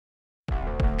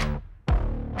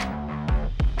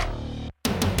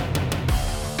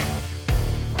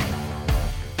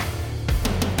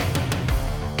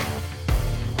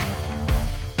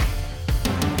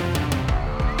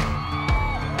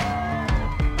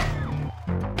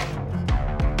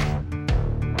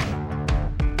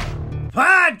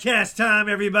podcast time,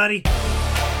 everybody.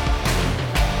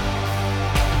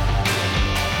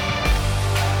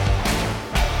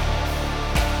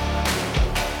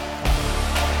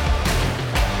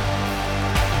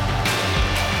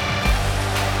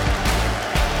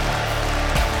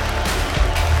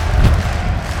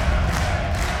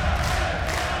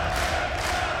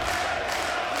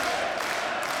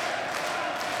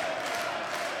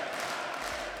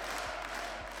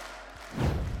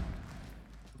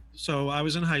 So I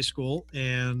was in high school,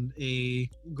 and a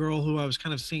girl who I was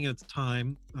kind of seeing at the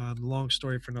time, long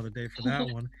story for another day for that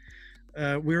one,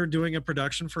 we were doing a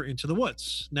production for Into the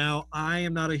Woods. Now, I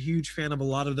am not a huge fan of a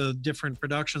lot of the different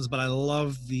productions, but I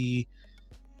love the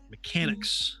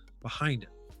mechanics behind it.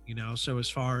 So as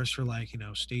far as for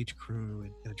stage crew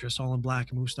and dress all in black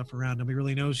and move stuff around, nobody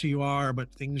really knows who you are,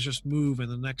 but things just move in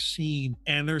the next scene.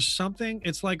 And there's something,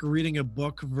 it's like reading a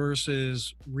book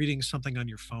versus reading something on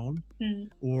your phone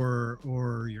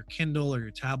or your Kindle or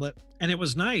your tablet. And it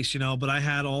was nice, but I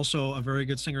had also a very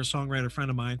good singer-songwriter friend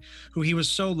of mine who, he was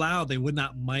so loud they would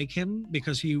not mic him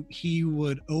because he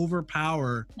would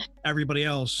overpower everybody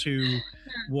else who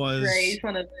was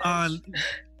on.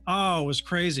 Oh, it was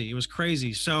crazy. It was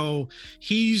crazy. So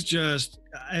he's just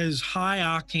as high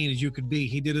octane as you could be.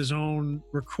 He did his own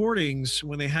recordings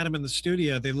when they had him in the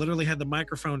studio. They literally had the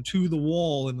microphone to the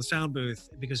wall in the sound booth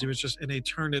because he was and they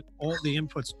turned it all the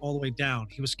inputs all the way down.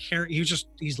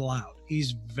 He's loud.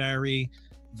 He's very,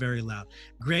 very loud.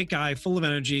 Great guy, full of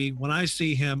energy. When I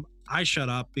see him, I shut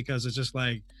up because it's just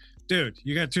like, dude,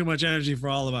 you got too much energy for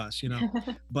all of us,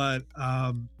 but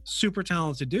super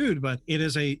talented dude. But it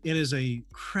is a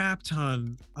crap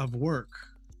ton of work,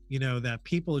 that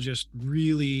people just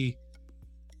really,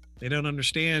 they don't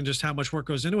understand just how much work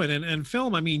goes into it. And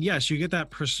film, I mean, yes, you get that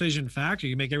precision factor,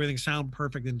 you make everything sound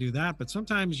perfect and do that, but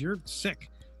sometimes you're sick,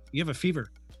 you have a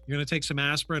fever, you're going to take some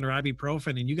aspirin or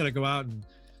ibuprofen and you got to go out and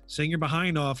sing your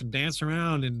behind off and dance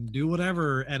around and do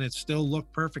whatever, and it still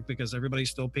look perfect because everybody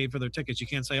still paid for their tickets. You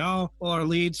can't say, oh, well, our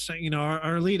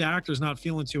lead actor's not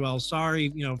feeling too well.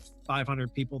 Sorry,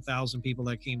 500 people, 1,000 people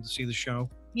that came to see the show.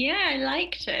 Yeah, I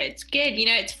liked it. It's good.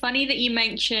 It's funny that you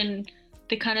mention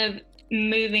the kind of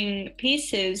moving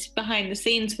pieces behind the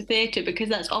scenes for theatre, because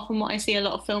that's often what I see a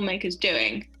lot of filmmakers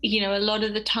doing. A lot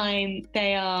of the time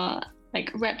they are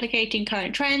like replicating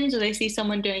current trends, or they see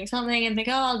someone doing something and think,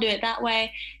 oh, I'll do it that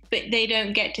way, but they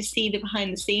don't get to see the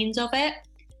behind the scenes of it.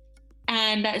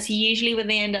 And that's usually where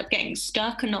they end up getting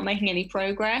stuck and not making any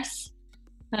progress.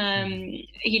 And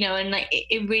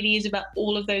it really is about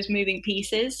all of those moving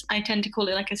pieces. I tend to call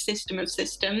it like a system of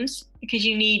systems, because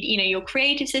you need, your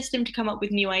creative system to come up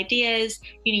with new ideas.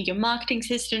 You need your marketing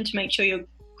system to make sure you're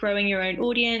growing your own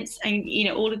audience. And,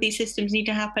 all of these systems need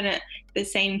to happen at the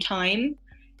same time.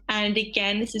 And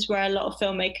again, this is where a lot of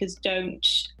filmmakers don't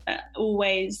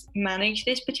always manage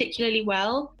this particularly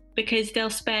well, because they'll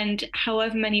spend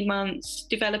however many months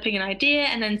developing an idea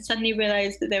and then suddenly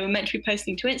realize that they were meant to be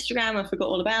posting to Instagram and forgot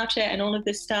all about it and all of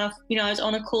this stuff. I was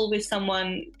on a call with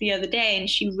someone the other day and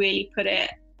she really put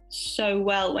it so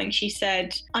well when she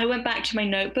said, I went back to my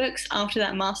notebooks after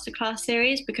that masterclass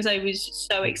series because I was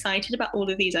so excited about all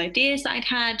of these ideas that I'd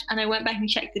had, and I went back and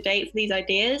checked the date for these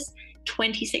ideas,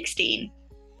 2016.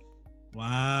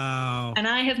 Wow. And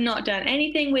I have not done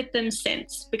anything with them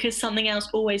since, because something else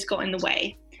always got in the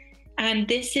way. And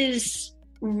this is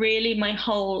really my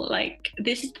whole,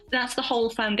 that's the whole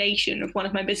foundation of one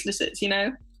of my businesses,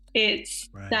 It's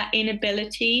right. That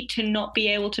inability to not be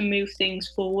able to move things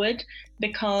forward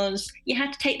because you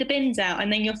had to take the bins out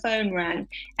and then your phone rang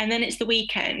and then it's the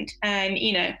weekend and,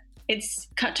 it's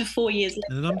cut to 4 years later.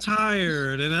 And then I'm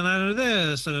tired, and then I do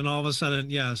this, and then all of a sudden,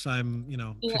 yes, I'm,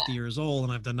 50 years old,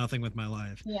 and I've done nothing with my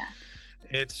life. Yeah.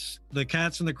 It's the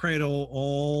cat's in the cradle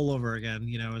all over again,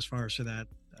 as far as to that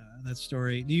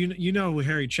story. You know who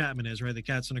Harry Chapman is, right? The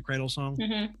Cats in the Cradle song.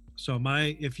 Mm-hmm. So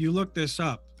if you look this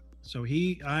up, so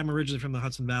I'm originally from the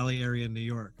Hudson Valley area in New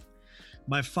York.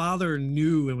 My father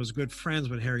knew and was good friends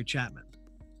with Harry Chapman.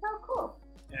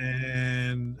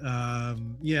 And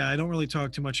I don't really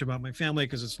talk too much about my family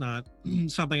because it's not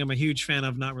something I'm a huge fan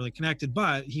of, not really connected,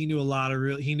 but he knew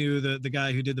he knew the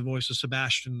guy who did the voice of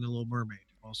Sebastian in The Little Mermaid.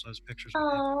 Also has pictures of him.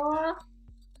 Aww.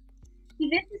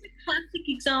 This is a classic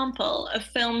example of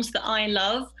films that I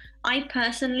love. I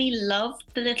personally loved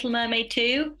The Little Mermaid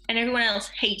 2 and everyone else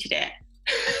hated it.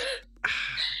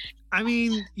 I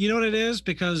mean, you know what it is?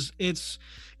 Because it's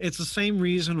the same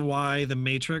reason why The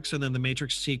Matrix and then the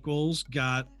Matrix sequels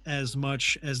got as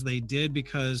much as they did,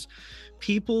 because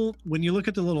people, when you look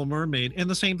at The Little Mermaid, and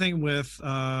the same thing with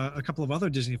a couple of other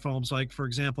Disney films, like, for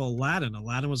example, Aladdin.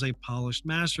 Aladdin was a polished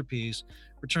masterpiece.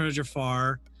 Return of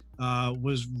Jafar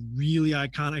was really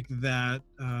iconic. That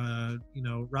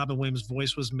Robin Williams'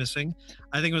 voice was missing.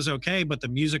 I think it was okay, but the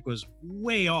music was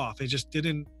way off. It just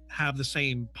didn't have the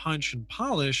same punch and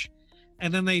polish.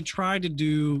 And then they tried to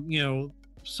do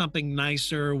something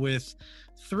nicer with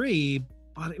 3,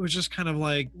 but it was just kind of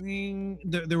like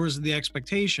there was the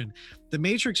expectation. The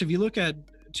Matrix, if you look at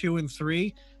 2 and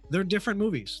 3, they're different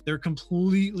movies. They're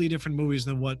completely different movies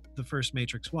than what the first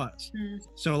Matrix was.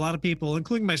 So a lot of people,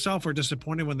 including myself, were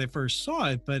disappointed when they first saw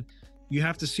it, but you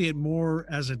have to see it more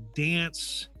as a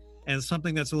dance and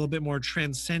something that's a little bit more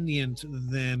transcendent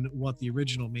than what the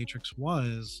original Matrix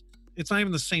was. It's not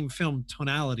even the same film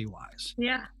tonality wise.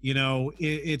 Yeah.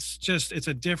 It's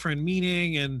a different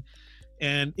meaning.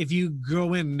 And if you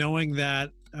go in knowing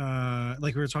that,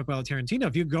 like we were talking about Tarantino,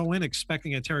 if you go in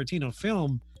expecting a Tarantino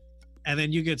film, and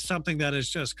then you get something that is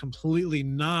just completely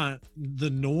not the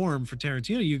norm for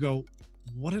Tarantino, you go,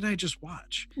 what did I just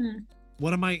watch?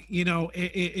 What am I, they've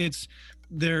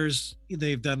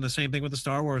done the same thing with the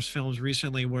Star Wars films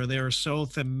recently, where they are so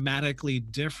thematically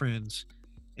different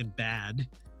and bad.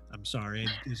 I'm sorry.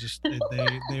 It's just,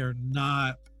 they are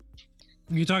not,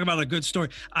 when you talk about a good story,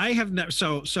 I have never,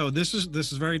 so this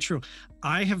is very true.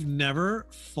 I have never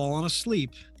fallen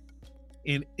asleep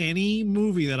in any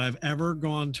movie that I've ever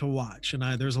gone to watch. And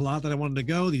there's a lot that I wanted to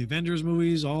go, the Avengers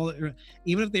movies,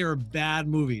 even if they were bad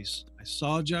movies. I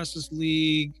saw Justice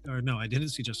League, or no, I didn't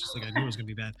see Justice League. I knew it was going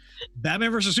to be bad.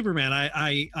 Batman versus Superman.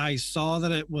 I saw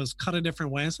that it was cut a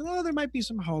different way. I said, oh, there might be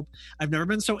some hope. I've never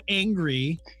been so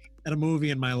angry at a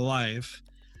movie in my life.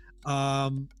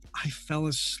 I fell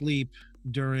asleep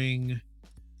during,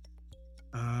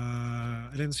 I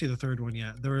didn't see the third one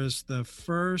yet. There was the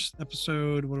first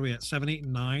episode. What are we at? 7, 8,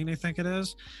 and 9, I think it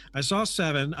is. I saw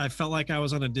 7. I felt like I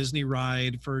was on a Disney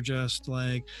ride for just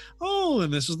like, oh,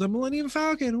 and this is the Millennium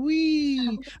Falcon.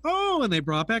 Wee. Oh, and they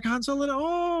brought back Han Solo.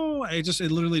 Oh, it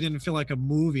literally didn't feel like a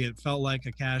movie. It felt like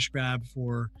a cash grab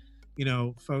for,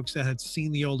 folks that had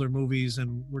seen the older movies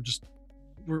and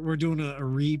we're doing a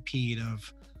repeat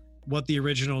of what the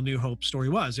original New Hope story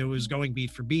was. It was going beat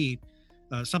for beat.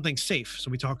 Something safe. So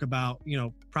we talk about,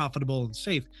 profitable and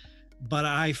safe. But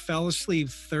I fell asleep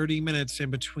 30 minutes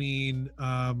in between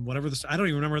whatever I don't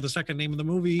even remember the second name of the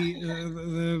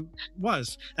movie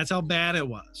was. That's how bad it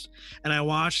was. And I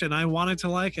watched and I wanted to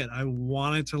like it.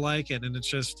 And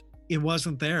it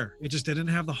wasn't there. It just didn't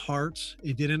have the heart.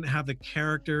 It didn't have the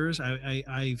characters.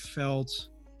 I felt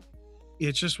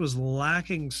it just was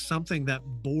lacking something that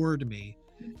bored me.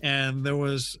 And there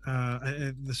was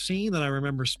the scene that I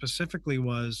remember specifically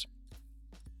was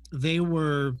they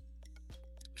were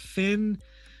Finn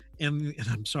and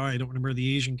I'm sorry, I don't remember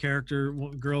the Asian character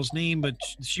girl's name, but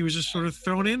she was just sort of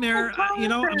thrown in there.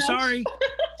 I'm sorry.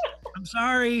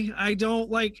 I don't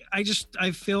like, I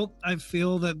feel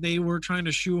that they were trying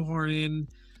to shoehorn in,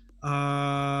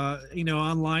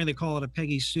 online they call it a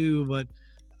Peggy Sue, but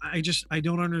I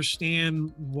don't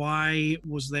understand why it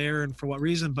was there and for what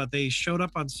reason, but they showed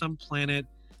up on some planet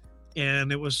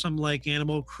and it was some like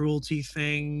animal cruelty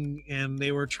thing. And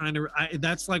they were trying to,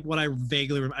 that's like what I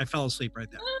vaguely remember. I fell asleep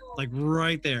right there, like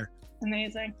right there.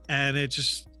 Amazing. And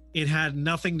it had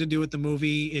nothing to do with the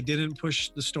movie. It didn't push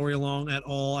the story along at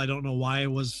all. I don't know why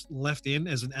it was left in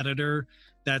as an editor.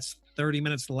 That's 30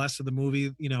 minutes less of the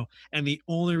movie, and the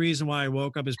only reason why I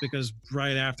woke up is because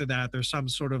right after that, there's some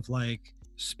sort of like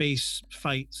space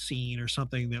fight scene or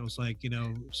something that was like,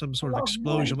 some sort of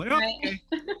explosion. Like, okay,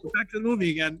 back to the movie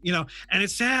again, and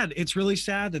it's sad. It's really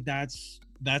sad that's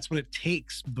what it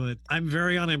takes, but I'm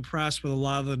very unimpressed with a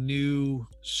lot of the new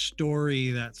story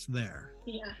that's there.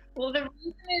 Yeah. Well, the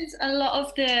reason is a lot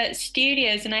of the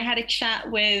studios, and I had a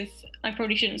chat with, I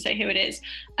probably shouldn't say who it is,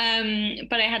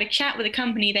 but I had a chat with a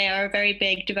company. They are a very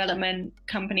big development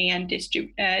company and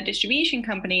distribution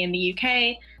company in the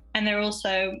UK. And they're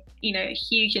also,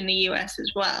 huge in the US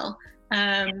as well,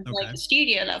 like the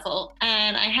studio level.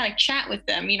 And I had a chat with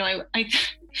them.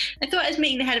 I thought I was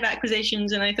meeting the head of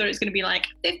acquisitions and I thought it was going to be like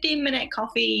 15-minute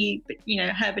coffee,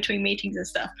 her between meetings and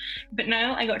stuff. But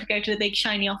no, I got to go to the big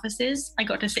shiny offices. I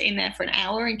got to sit in there for an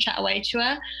hour and chat away to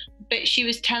her. But she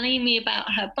was telling me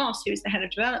about her boss, who was the head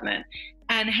of development,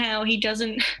 and how he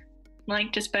doesn't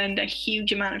like to spend a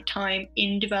huge amount of time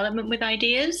in development with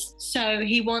ideas. So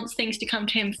he wants things to come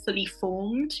to him fully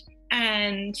formed.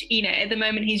 And, at the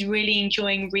moment he's really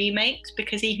enjoying remakes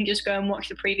because he can just go and watch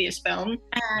the previous film.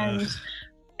 And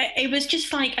it was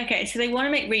just like, okay, so they want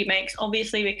to make remakes,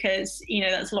 obviously, because,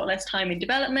 that's a lot less time in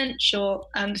development. Sure,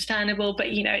 understandable. But,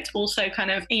 it's also kind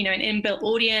of, an inbuilt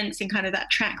audience and kind of that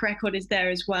track record is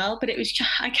there as well. But it was just,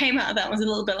 I came out of that was a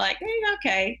little bit like,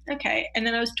 okay. And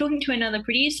then I was talking to another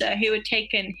producer who had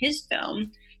taken his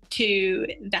film to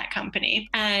that company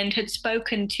and had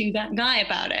spoken to that guy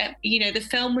about it. The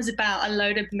film was about a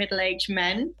load of middle-aged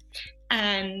men,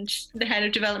 and the head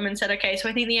of development said, okay, so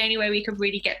I think the only way we could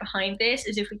really get behind this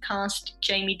is if we cast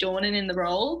Jamie Dornan in the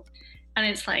role. And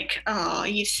it's like, oh,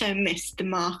 you've so missed the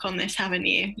mark on this, haven't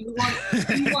you? You want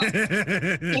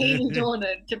Jamie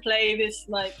Dornan to play this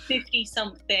like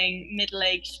 50-something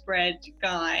middle-aged spread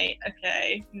guy.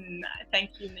 Okay,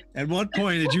 thank you. At what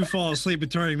point did you fall asleep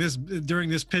during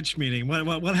this pitch meeting?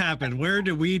 What happened? Where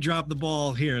did we drop the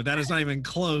ball here? That is not even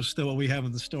close to what we have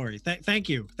in the story. Thank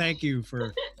you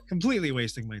for completely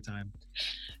wasting my time.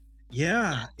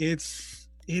 Yeah, it's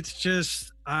just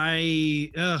I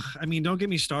mean, don't get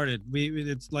me started.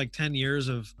 It's like 10 years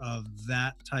of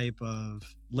that type of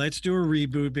let's do a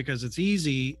reboot because it's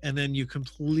easy, and then you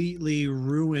completely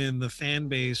ruin the fan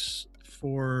base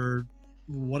for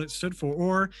what it stood for,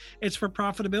 or it's for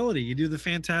profitability. You do the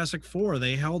Fantastic Four.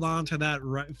 They held on to that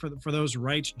right for those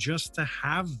rights just to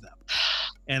have them.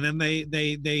 And then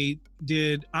they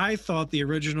did, I thought, the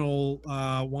original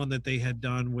one that they had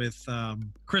done with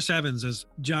Chris Evans as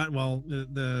John. Well,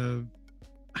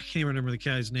 I can't remember the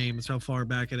guy's name. It's how far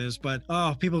back it is. But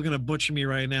people are gonna butcher me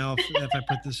right now if I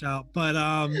put this out. But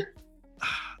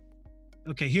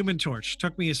okay, Human Torch.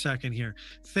 Took me a second here.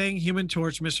 Thing, Human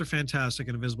Torch, Mr. Fantastic,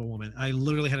 and Invisible Woman. I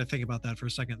literally had to think about that for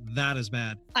a second. That is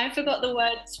bad. I forgot the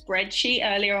word spreadsheet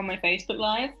earlier on my Facebook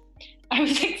Live. I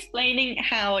was explaining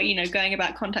how, going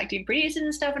about contacting producers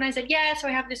and stuff. And I said, yeah, so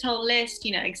I have this whole list,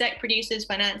 exec producers,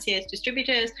 financiers,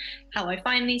 distributors, how I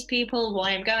find these people,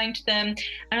 why I'm going to them.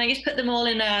 And I just put them all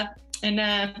in a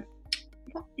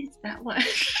what is that word?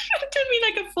 It took me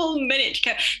like a full minute to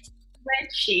go,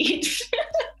 spreadsheet.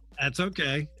 That's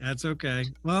okay.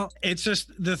 Well, it's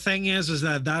just, the thing is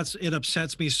that it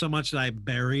upsets me so much that I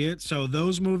bury it. So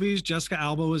those movies, Jessica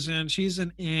Alba was in, she's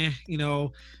an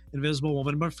Invisible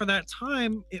Woman. But for that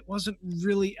time, it wasn't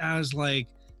really as like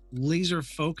laser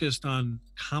focused on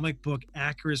comic book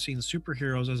accuracy and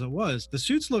superheroes as it was. The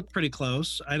suits look pretty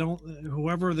close.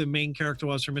 Whoever the main character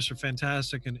was for Mr.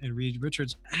 Fantastic and Reed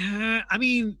Richards, I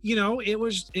mean, it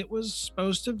was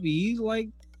supposed to be like,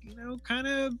 kind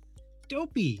of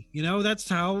dopey. That's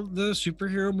how the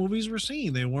superhero movies were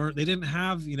seen. They didn't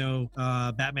have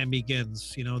Batman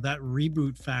Begins. That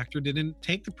reboot factor didn't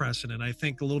take the precedent. I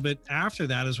think a little bit after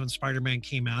that is when Spider-Man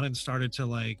came out and started to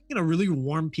really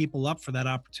warm people up for that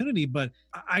opportunity. But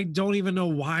I don't even know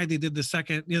why they did the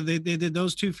second. They did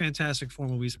those two Fantastic Four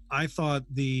movies. I thought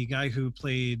the guy who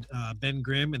played Ben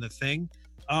Grimm in The Thing,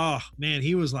 oh man,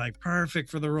 he was like perfect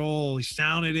for the role. He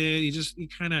sounded it.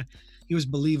 He was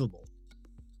believable.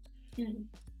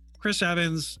 Chris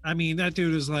Evans, I mean, that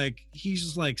dude is he's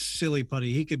just like silly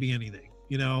putty. He could be anything.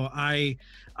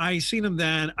 I seen him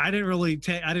then. I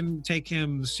didn't take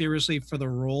him seriously for the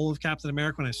role of Captain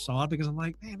America when I saw it, because I'm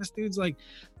like, man, this dude's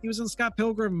he was in Scott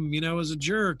Pilgrim, as a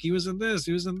jerk. He was in this,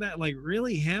 he was in that. Like,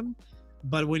 really him?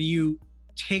 But when you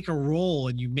take a role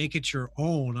and you make it your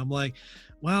own, I'm like,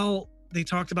 well, they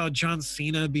talked about John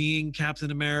Cena being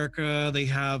Captain America. They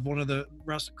have one of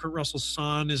Kurt Russell's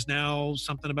son is now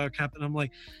something about Captain. I'm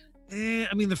like, I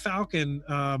mean, the Falcon,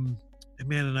 man,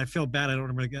 and I feel bad I don't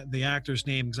remember the actor's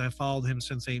name because I followed him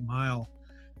since 8 Mile.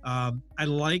 I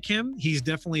like him. He's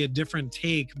definitely a different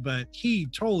take, but he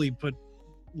totally put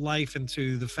life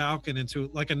into the Falcon, into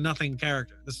like a nothing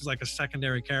character. This is like a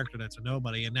secondary character that's a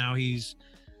nobody, and now he's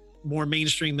more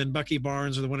mainstream than Bucky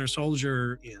Barnes or the Winter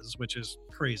Soldier is, which is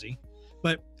crazy.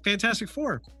 But Fantastic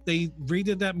Four, they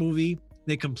redid that movie.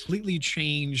 They completely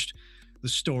changed the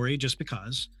story just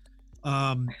because.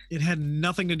 It had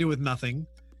nothing to do with nothing.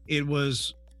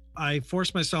 I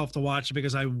forced myself to watch it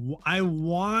because I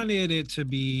wanted it to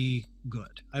be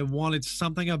good. I wanted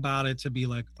something about it to be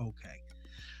like, okay.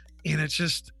 And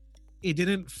it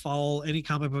didn't follow any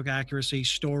comic book accuracy,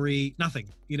 story, nothing.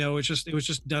 It was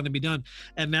just done to be done.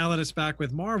 And now that it's back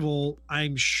with Marvel,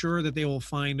 I'm sure that they will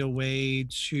find a way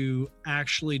to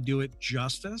actually do it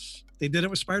justice. They did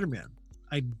it with Spider-Man.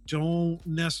 I don't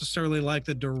necessarily like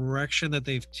the direction that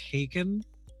they've taken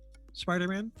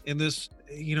Spider-Man in this.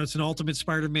 It's an Ultimate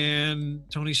Spider-Man.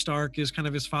 Tony Stark is kind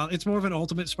of his father. It's more of an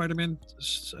Ultimate Spider-Man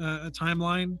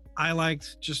timeline. I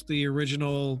liked just the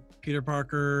original Peter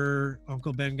Parker,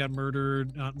 Uncle Ben got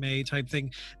murdered, Aunt May type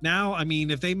thing. Now, I mean,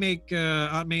 if they make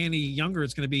Aunt May any younger,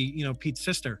 it's going to be, Pete's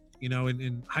sister,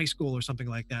 in high school or something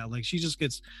like that. Like, she just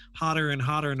gets hotter and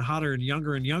hotter and hotter and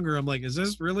younger. I'm like, is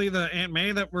this really the Aunt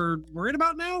May that we're worried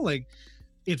about now? Like,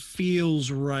 it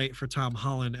feels right for Tom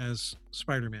Holland as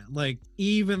Spider-Man. Like,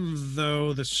 even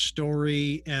though the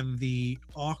story and the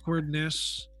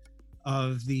awkwardness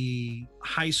of the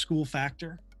high school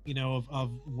factor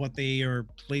of what they are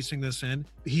placing this in.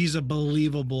 He's a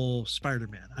believable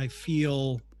Spider-Man. I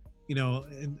feel,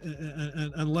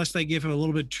 unless they give him a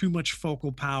little bit too much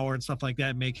focal power and stuff like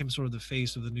that, make him sort of the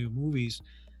face of the new movies.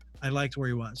 I liked where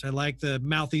he was. I liked the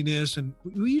mouthiness and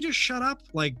will you just shut up?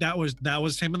 Like that was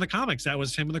him in the comics. That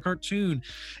was him in the cartoon,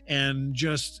 and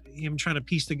just him trying to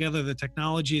piece together the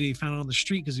technology that he found on the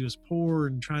street because he was poor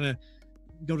and trying to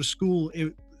go to school.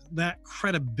 That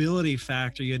credibility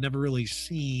factor you had never really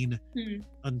seen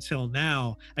until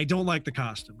now. I don't like the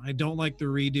costume. I don't like the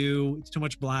redo. It's too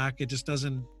much black. It just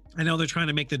doesn't. I know they're trying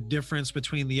to make the difference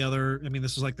between the other. I mean,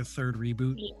 this is like the third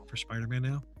reboot for Spider-Man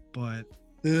now, but.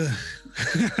 Yeah,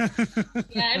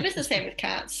 it was the same with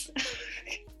Cats.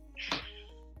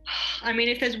 I mean,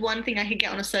 if there's one thing I could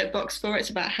get on a soapbox for,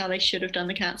 it's about how they should have done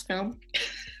the Cats film.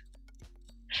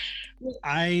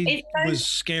 I was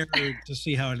scared to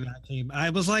see how that came. I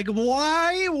was like,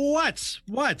 why? What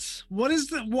is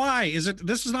the why? Is it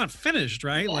this is not finished,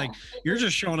 right? Yeah. Like you're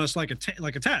just showing us like a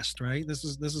test, right? This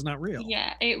is not real.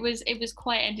 Yeah, it was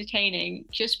quite entertaining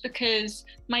just because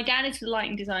my dad is the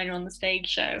lighting designer on the stage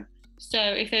show. So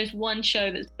if there's one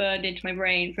show that's burned into my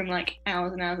brain from like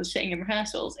hours and hours of sitting in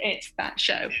rehearsals, it's that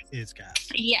show. It's Cats.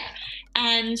 Yeah.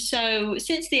 And so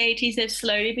since the 80s, they've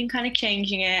slowly been kind of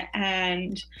changing it.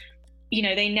 And,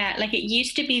 they now, like it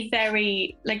used to be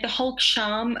very, like the whole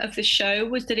charm of the show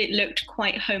was that it looked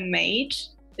quite homemade.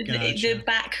 Gotcha. The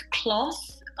back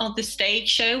cloth of the stage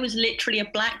show was literally a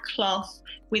black cloth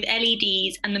with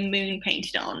LEDs and the moon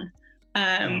painted on.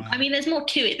 I mean, there's more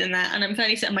to it than that, and I'm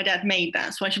fairly certain my dad made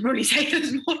that, so I should probably say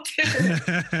there's more to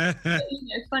it. But,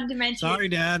 fundamentally, sorry,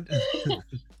 Dad.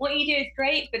 What you do is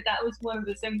great, but that was one of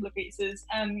the simpler pieces.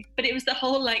 But it was the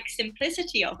whole like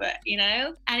simplicity of it,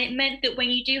 and it meant that when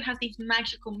you do have these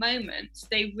magical moments,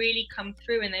 they really come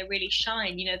through and they really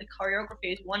shine. The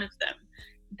choreography is one of them.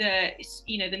 The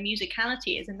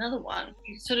musicality is another one.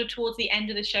 Sort of towards the end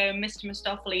of the show, Mr.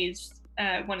 Mistopheles,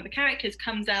 one of the characters,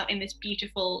 comes out in this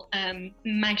beautiful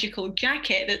magical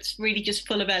jacket that's really just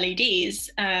full of LEDs,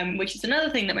 which is another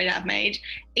thing that my dad made.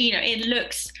 It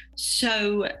looks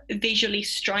so visually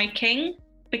striking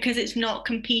because it's not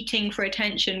competing for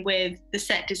attention with the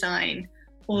set design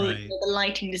or the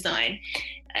lighting design.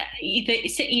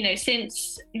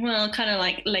 Since kind of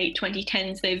like late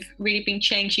 2010s, they've really been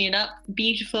changing it up.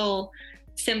 Beautiful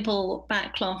simple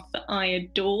backcloth that I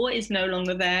adore is no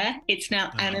longer there. It's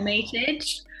now animated.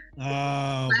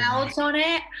 Clouds on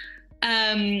it.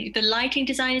 The lighting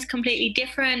design is completely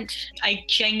different. I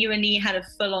genuinely had a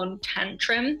full-on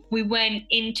tantrum. We went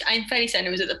into, I'm fairly certain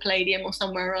it was at the Palladium or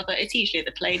somewhere or other. It's usually at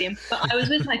the Palladium, but I was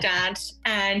with my dad,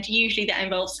 and usually that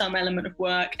involves some element of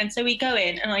work. And so we go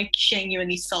in and I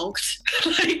genuinely sulked,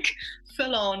 like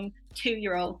full-on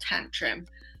 2-year-old tantrum.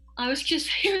 He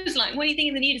was like, what do you think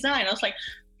of the new design? I was like,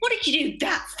 what did you do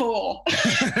that for?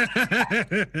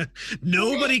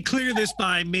 Nobody clear this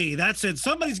by me. That's it.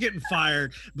 Somebody's getting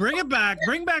fired. Bring it back.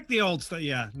 Bring back the old stuff.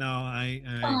 Yeah, no,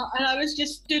 and I was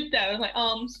just stood there with my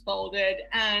arms folded,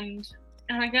 and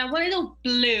I go, what is all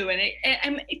blue? And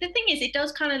the thing is, it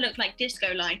does kind of look like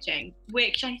disco lighting,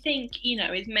 which I think,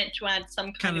 is meant to add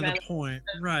some kind of the point,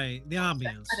 right? The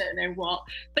ambience. I don't know what,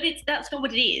 but that's not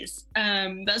what it is.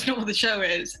 That's not what the show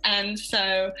is. And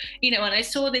so, when I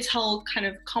saw this whole kind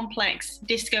of complex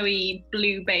disco-y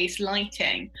blue-based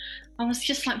lighting, I was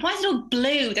just like, why is it all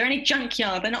blue? They're in a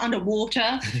junkyard. They're not underwater.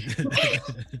 I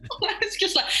was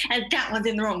just like, and that one's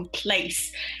in the wrong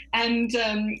place. And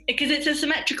because it's a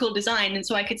symmetrical design, and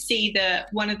so I could see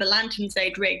that one of the lanterns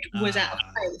they'd rigged was out of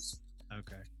place.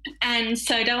 Okay. And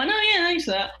so Dad went, oh yeah, thanks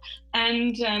for that.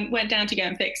 And went down to go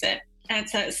and fix it. And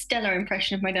so a stellar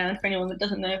impression of my dad for anyone that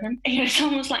doesn't know him.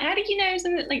 Someone was like, how did you know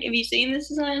something? Like, have you seen this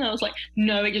design? And I was like,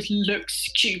 no, it just looks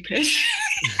stupid.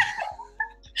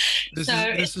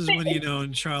 This is when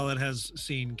and Charlotte has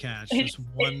seen Cats. Just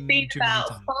it's been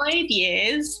about 5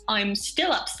 years. I'm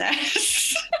still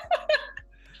obsessed.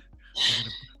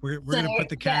 We're gonna put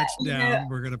the Cats down.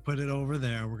 We're gonna put it over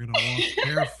there. We're gonna walk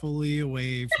carefully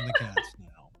away from the Cats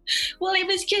now. Well, it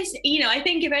was just, I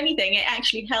think if anything, it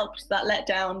actually helped that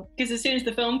letdown, because as soon as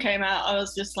the film came out, I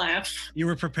was just like, you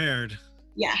were prepared.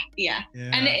 Yeah.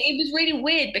 And it was really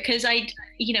weird because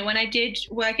when I did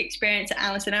work experience at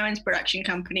Alison Owen's production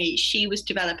company, she was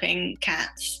developing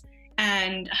Cats,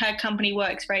 and her company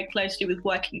works very closely with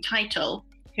Working Title,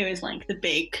 who is like the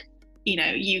big,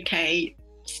 UK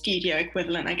studio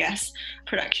equivalent, I guess,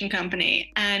 production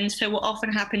company. And so what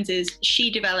often happens is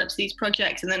she develops these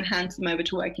projects and then hands them over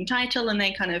to Working Title, and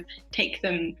they kind of take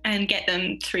them and get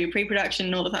them through pre-production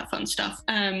and all of that fun stuff.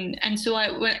 And so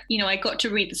I got to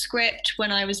read the script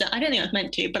when I was, I don't think I was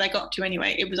meant to, but I got to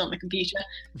anyway. It was on the computer.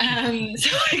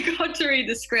 So I got to read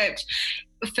the script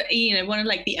for, one of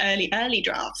like the early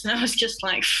drafts. And I was just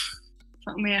like,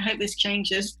 fuck me, I hope this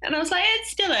changes. And I was like, it's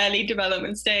still early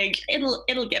development stage.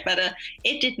 It'll get better.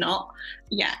 It did not.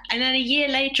 Yeah. And then a year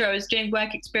later, I was doing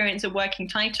work experience at Working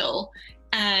Title,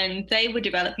 and they were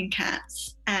developing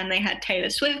Cats, and they had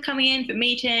Taylor Swift coming in for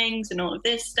meetings and all of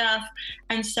this stuff.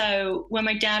 And so when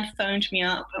my dad phoned me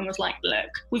up and was like, look,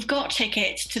 we've got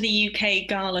tickets to the UK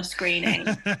gala screening.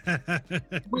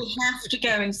 We have to go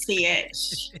and see it.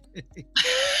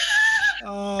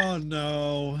 Oh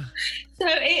no. So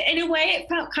in a way, it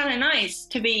felt kind of nice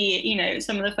to be,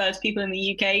 some of the first people in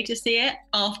the UK to see it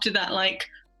after that, like,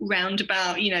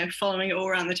 roundabout, following it all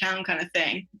around the town kind of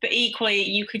thing. But equally,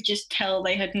 you could just tell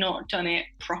they had not done it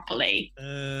properly.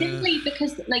 Simply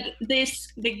because, like,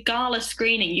 the gala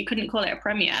screening, you couldn't call it a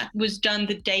premiere, was done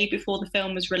the day before the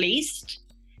film was released.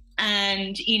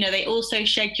 And, they also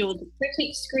scheduled the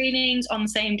critic screenings on the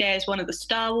same day as one of the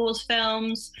Star Wars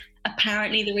films.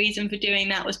 Apparently, the reason for doing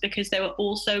that was because they were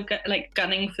also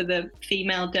gunning for the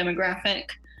female demographic.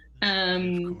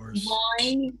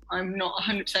 Why? I'm not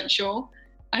 100% sure.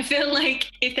 I feel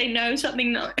like if they know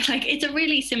something, it's a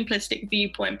really simplistic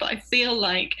viewpoint, but I feel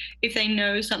like if they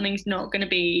know something's not going to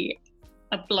be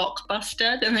a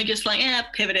blockbuster, then they're just like,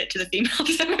 pivot it to the female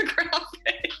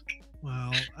demographic.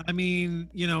 Well, I mean,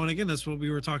 and again, that's what we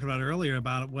were talking about earlier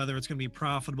about whether it's going to be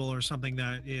profitable or something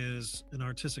that is an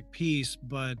artistic piece.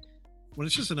 But when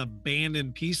it's just an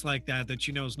abandoned piece like that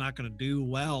is not going to do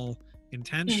well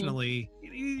intentionally,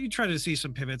 you try to see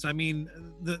some pivots. I mean,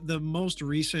 the most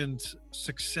recent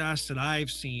success that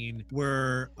I've seen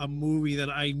were a movie that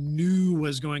I knew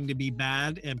was going to be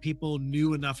bad, and people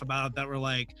knew enough about it that were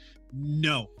like,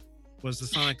 no, was the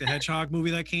Sonic the Hedgehog movie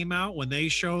that came out. When they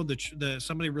showed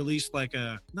somebody released like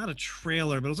not a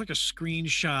trailer, but it was like a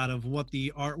screenshot of what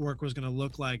the artwork was going to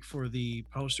look like for the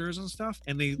posters and stuff.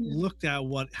 And they looked at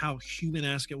how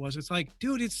human-esque it was. It's like,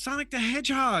 dude, it's Sonic the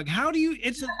Hedgehog. How do you,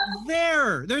 it's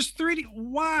there. There's 3D.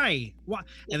 Why?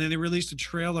 And then they released a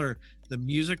trailer. The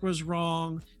music was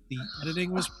wrong. The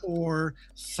editing was poor.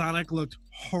 Sonic looked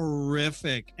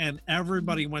horrific. And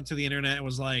everybody went to the internet and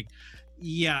was like,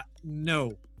 yeah,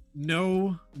 no.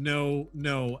 And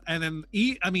then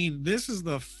this is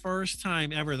the first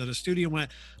time ever that a studio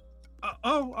went,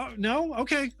 oh no,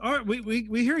 okay, all right,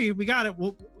 we hear you, we got it,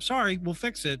 well, sorry, we'll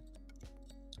fix it.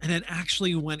 And then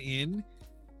actually went in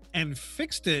and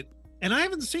fixed it. And I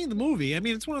haven't seen the movie. I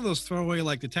mean, it's one of those throwaway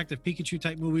like Detective Pikachu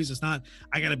type movies. It's not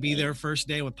I gotta be there first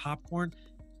day with popcorn.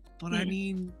 But I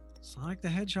mean, Sonic the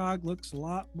Hedgehog looks a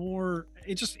lot more,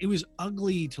 it was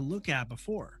ugly to look at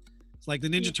before. It's like the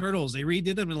Ninja Turtles. They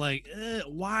redid them and like,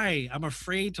 why? I'm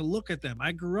afraid to look at them.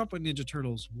 I grew up with Ninja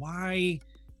Turtles. Why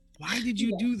did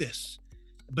you do this?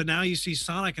 But now you see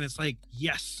Sonic and it's like,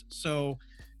 yes. So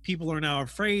people are now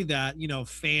afraid that,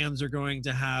 fans are going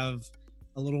to have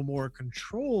a little more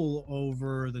control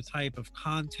over the type of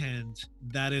content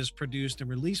that is produced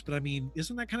and released. But I mean,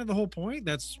 isn't that kind of the whole point?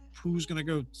 That's who's going to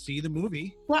go see the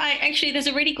movie. Well, there's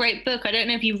a really great book. I don't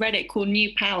know if you read it, called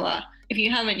New Power. If you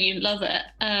haven't, you'd love it.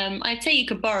 I'd say you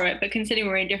could borrow it, but considering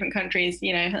we're in different countries,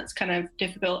 that's kind of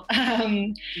difficult.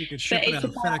 You could ship it out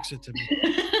and FedEx it to me.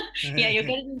 Yeah, you'll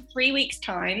get it in 3 weeks'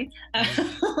 time.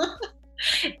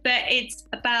 But it's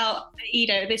about,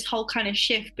 this whole kind of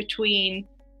shift between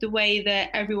the way that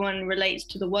everyone relates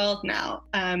to the world now.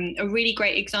 A really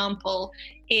great example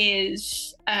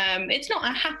is, it's not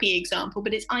a happy example,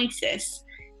 but it's ISIS.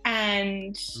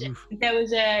 And there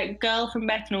was a girl from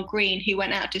Bethnal Green who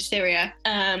went out to Syria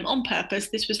on purpose.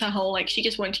 This was her whole, she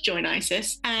just wanted to join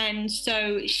ISIS. And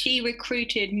so she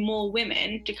recruited more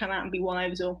women to come out and be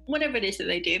wives or whatever it is that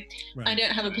they do. Right. I don't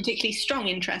have a particularly strong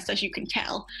interest, as you can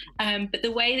tell. But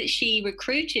the way that she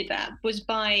recruited that was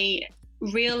by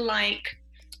real,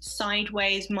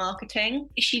 sideways marketing.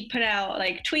 She'd put out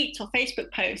tweets or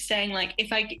Facebook posts saying if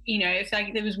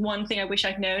there was one thing I wish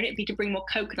I'd known, it'd be to bring more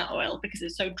coconut oil because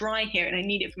it's so dry here and I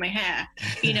need it for my hair.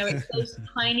 It's those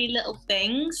tiny little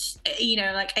things. A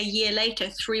year later,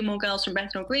 3 more girls from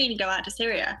Bethnal Green go out to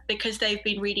Syria because they've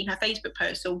been reading her Facebook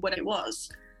posts or what it was.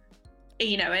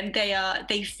 And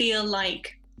they feel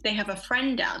like they have a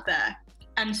friend out there.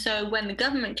 And so when the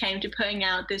government came to putting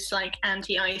out this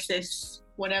anti-ISIS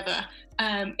whatever,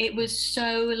 it was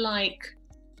so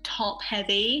top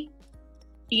heavy.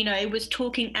 It was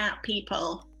talking at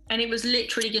people And it was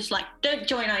literally just like, don't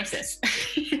join ISIS.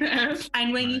 You know?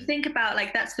 And when you think about,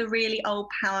 like, that's the really old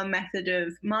power method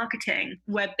of marketing,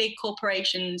 where big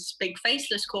corporations, big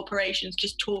faceless corporations,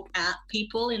 just talk at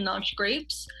people in large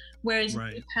groups. Whereas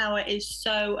new power is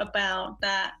so about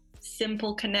that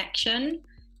simple connection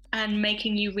and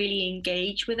making you really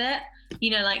engage with it.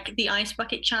 You know, like the ice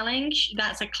bucket challenge,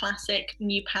 that's a classic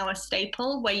new power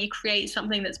staple, where you create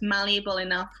something that's malleable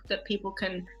enough that people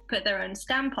can put their own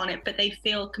stamp on it, but they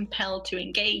feel compelled to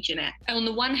engage in it. On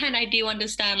the one hand, I do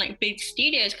understand like big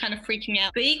studios kind of freaking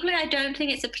out, but equally I don't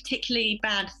think it's a particularly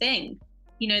bad thing.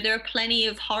 You know, there are plenty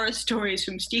of horror stories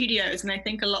from studios, and I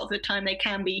think a lot of the time they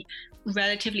can be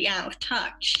relatively out of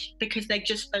touch because they're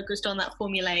just focused on that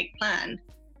formulaic plan.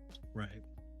 Right.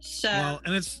 So, well,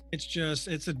 and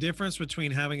it's a difference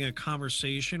between having a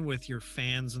conversation with your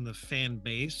fans and the fan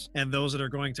base and those that are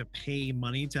going to pay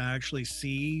money to actually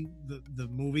see the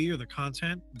movie or the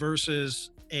content versus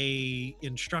a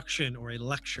instruction or a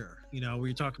lecture, you know, where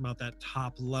you're talking about that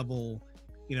top level,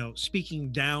 you know, speaking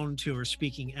down to or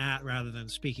speaking at rather than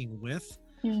speaking with.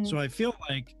 So I feel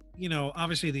like, you know,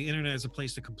 obviously the internet is a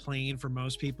place to complain for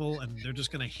most people, and they're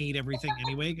just going to hate everything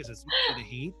anyway because it's easy to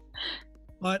hate.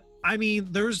 But I mean,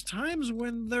 there's times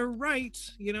when they're right.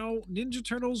 You know, Ninja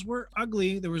Turtles were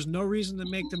ugly. There was no reason to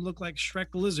make them look like Shrek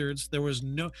lizards. There was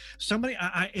no somebody.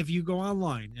 If you go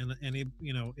online and it,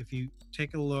 you know, if you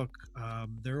take a look,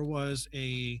 there was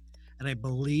and I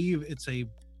believe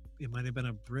it might have been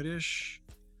a British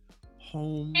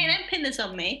home. Hey, don't pin this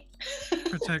on me.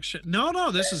 Protection.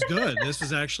 No, this is good. This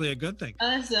is actually a good thing.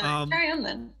 Carry on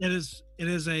then. It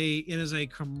is a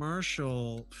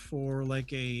commercial for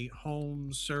like a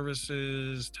home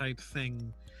services type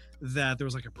thing that there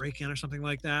was like a break-in or something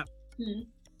like that.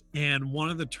 And one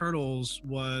of the turtles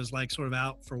was like sort of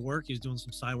out for work. He was doing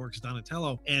some side work as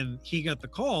Donatello, and he got the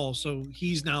call. So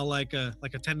he's now like a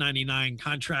 1099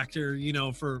 contractor, you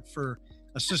know, for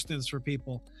assistance for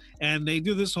people. And they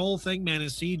do this whole thing, man, in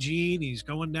CG, and he's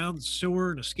going down the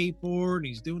sewer in a skateboard, and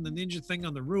he's doing the ninja thing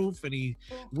on the roof, and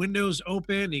windows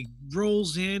open, he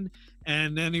rolls in,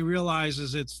 and then he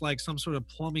realizes it's like some sort of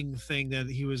plumbing thing that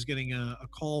he was getting a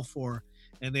call for,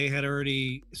 and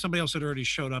somebody else had already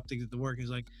showed up to get the work.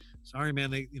 He's like, sorry, man,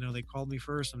 they called me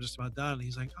first. I'm just about done. And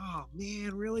he's like, oh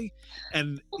man, really?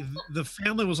 And the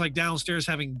family was like downstairs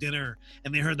having dinner,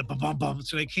 and they heard the bum bum bum.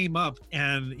 So they came up,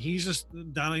 and he's just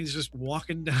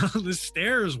walking down the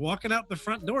stairs, walking out the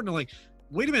front door, and they're like,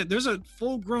 wait a minute, there's a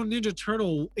full-grown Ninja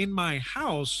Turtle in my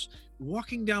house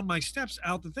walking down my steps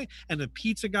out the thing. And the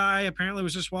pizza guy apparently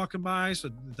was just walking by, so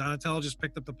Donatello just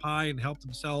picked up the pie and helped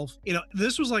himself. You know,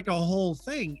 this was like a whole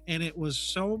thing, and it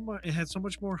had so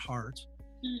much more heart.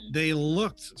 They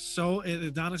looked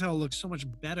Donatello looked so much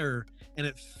better, and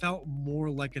it felt more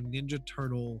like a Ninja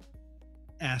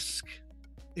Turtle-esque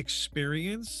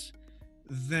experience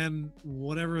than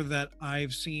whatever that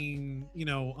I've seen, you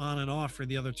know, on and off for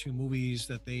the other two movies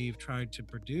that they've tried to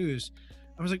produce.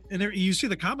 I was like, and there, you see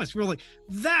the comments, people were like,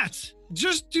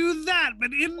 just do that,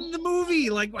 but in the movie,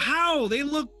 like, how they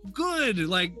look good,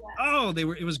 like,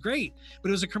 it was great, but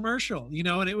it was a commercial, you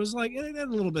know, and it was like, it had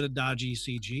a little bit of dodgy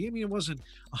CG. I mean, it wasn't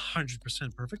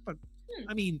 100% perfect, but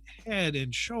I mean, head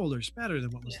and shoulders better than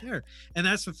what was there. And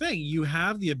that's the thing, you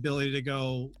have the ability to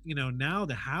go, you know, now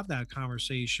to have that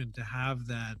conversation, to have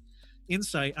that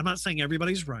insight. I'm not saying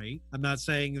everybody's right. I'm not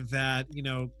saying that, you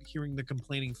know, hearing the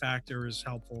complaining factor is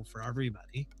helpful for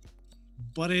everybody,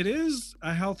 but it is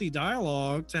a healthy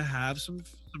dialogue to have some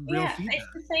real feedback.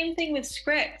 It's the same thing with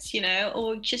scripts, you know,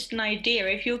 or just an idea.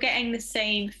 If you're getting the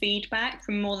same feedback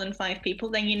from more than 5 people,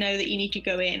 then you know that you need to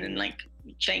go in and like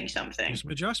change something. Do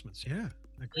some adjustments. Yeah.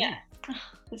 Agreed. Yeah. Oh,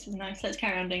 this is nice. Let's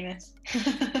carry on doing this.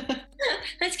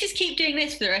 Let's just keep doing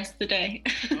this for the rest of the day.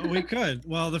 We could.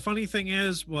 Well, the funny thing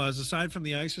was aside from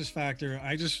the ISIS factor,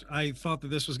 I thought that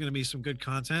this was going to be some good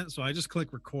content, so I just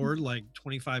clicked record like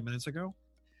 25 minutes ago.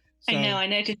 So, I know. I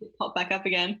noticed it pop back up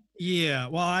again. Yeah.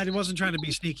 Well, I wasn't trying to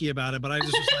be sneaky about it, but I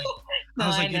just was like, I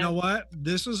was like, you know what?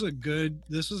 This is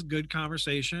good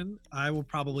conversation. I will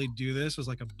probably do this as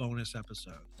like a bonus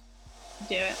episode.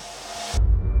 Do it.